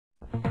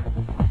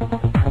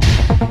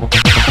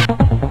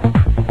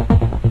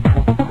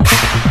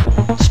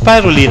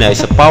Spirulina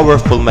is a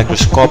powerful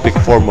microscopic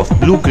form of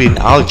blue-green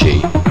algae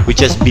which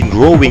has been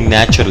growing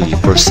naturally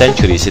for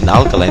centuries in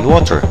alkaline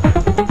water.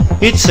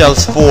 Its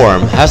cell's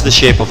form has the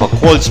shape of a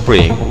cold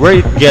spring where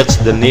it gets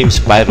the name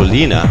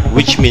spirulina,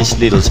 which means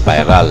little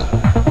spiral.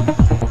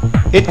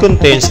 It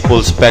contains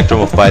full spectrum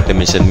of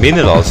vitamins and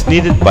minerals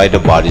needed by the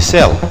body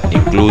cell,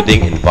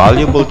 including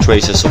invaluable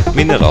traces of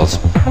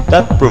minerals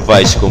that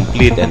provides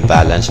complete and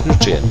balanced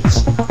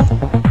nutrients.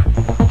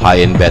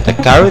 High in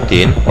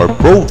beta-carotene or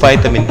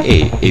provitamin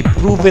A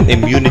proven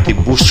immunity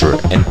booster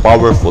and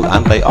powerful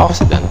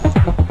antioxidant.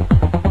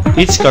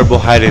 Its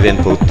carbohydrate and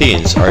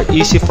proteins are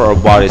easy for our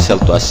body cell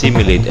to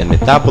assimilate and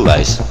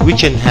metabolize,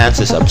 which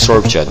enhances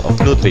absorption of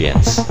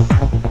nutrients.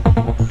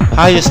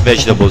 Highest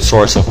vegetable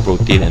source of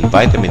protein and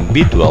vitamin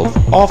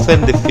B12,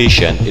 often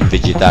deficient in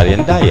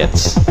vegetarian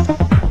diets.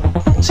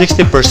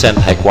 60%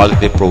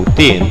 high-quality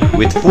protein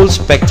with full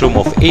spectrum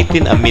of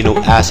 18 amino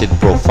acid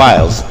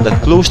profiles that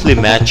closely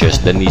matches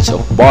the needs of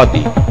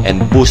body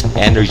and boost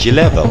energy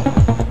level.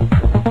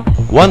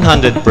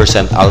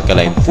 100%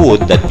 alkaline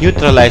food that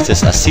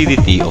neutralizes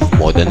acidity of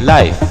modern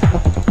life.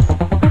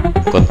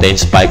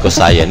 Contains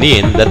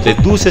phycocyanin that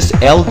reduces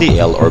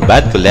LDL or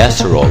bad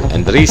cholesterol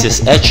and raises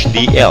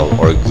HDL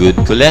or good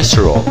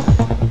cholesterol.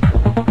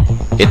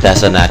 It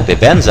has inactive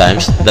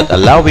enzymes that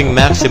allowing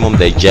maximum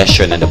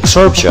digestion and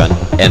absorption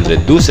and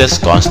reduces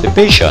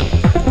constipation.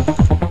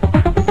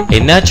 A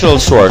natural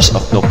source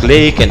of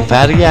nucleic and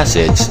fatty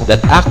acids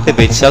that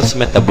activate cells'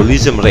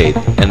 metabolism rate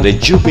and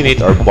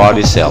rejuvenate our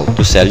body cell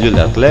to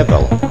cellular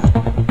level.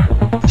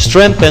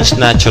 Strengthens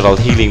natural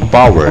healing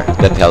power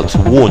that helps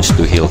wounds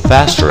to heal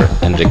faster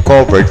and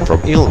recovered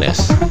from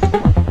illness.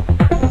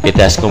 It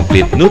has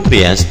complete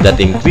nutrients that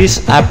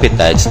increase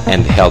appetites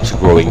and helps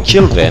growing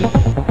children,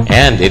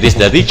 and it is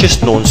the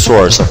richest known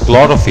source of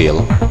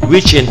chlorophyll,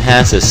 which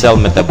enhances cell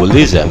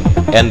metabolism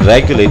and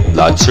regulates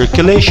blood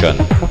circulation.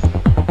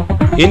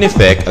 In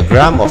effect, a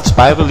gram of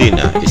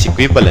spirulina is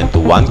equivalent to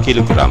 1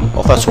 kilogram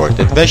of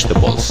assorted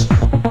vegetables.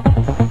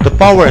 The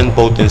power and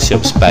potency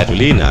of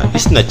spirulina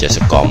is not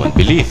just a common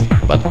belief,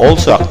 but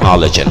also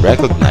acknowledged and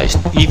recognized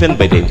even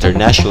by the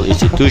international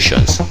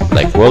institutions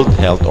like World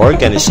Health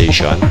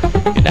Organization,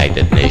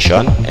 United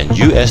Nations, and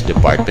U.S.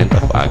 Department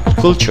of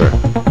Agriculture.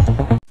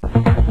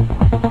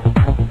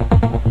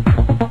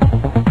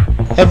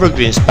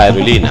 Evergreen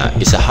spirulina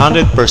is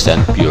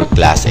 100% pure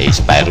Class A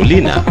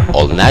spirulina,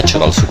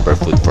 all-natural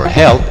superfood for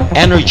health,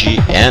 energy,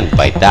 and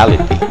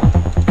vitality.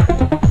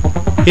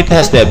 It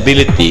has the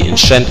ability in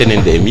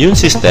strengthening the immune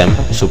system,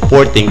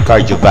 supporting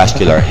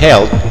cardiovascular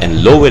health,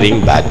 and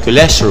lowering bad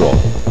cholesterol,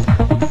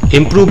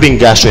 improving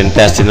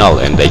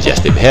gastrointestinal and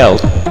digestive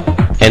health,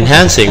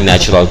 enhancing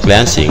natural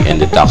cleansing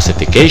and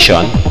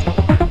detoxification,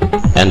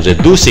 and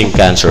reducing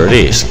cancer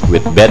risk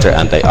with better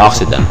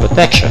antioxidant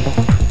protection.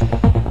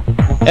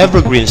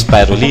 Evergreen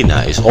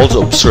spirulina is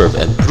also observed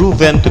and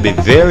proven to be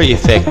very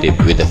effective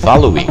with the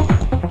following.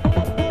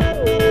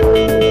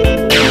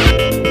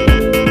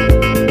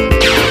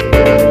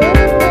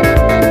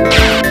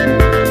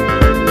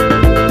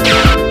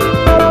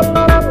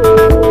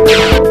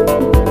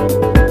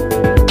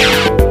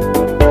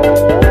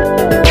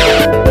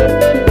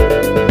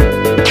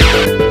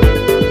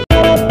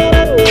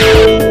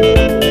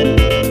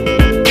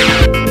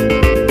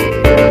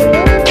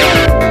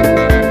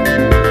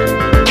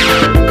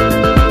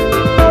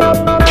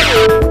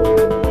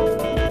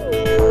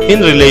 In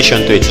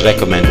relation to its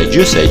recommended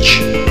usage,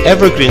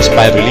 evergreen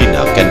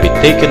spirulina can be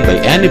taken by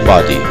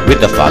anybody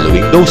with the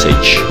following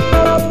dosage.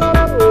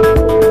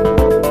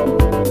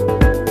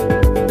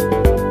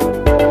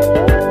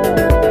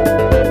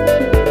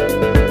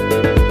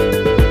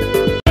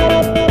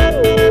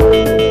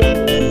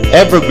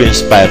 Evergreen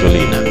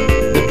spirulina,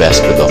 the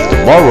best food of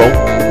tomorrow,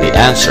 the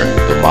answer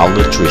to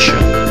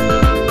malnutrition.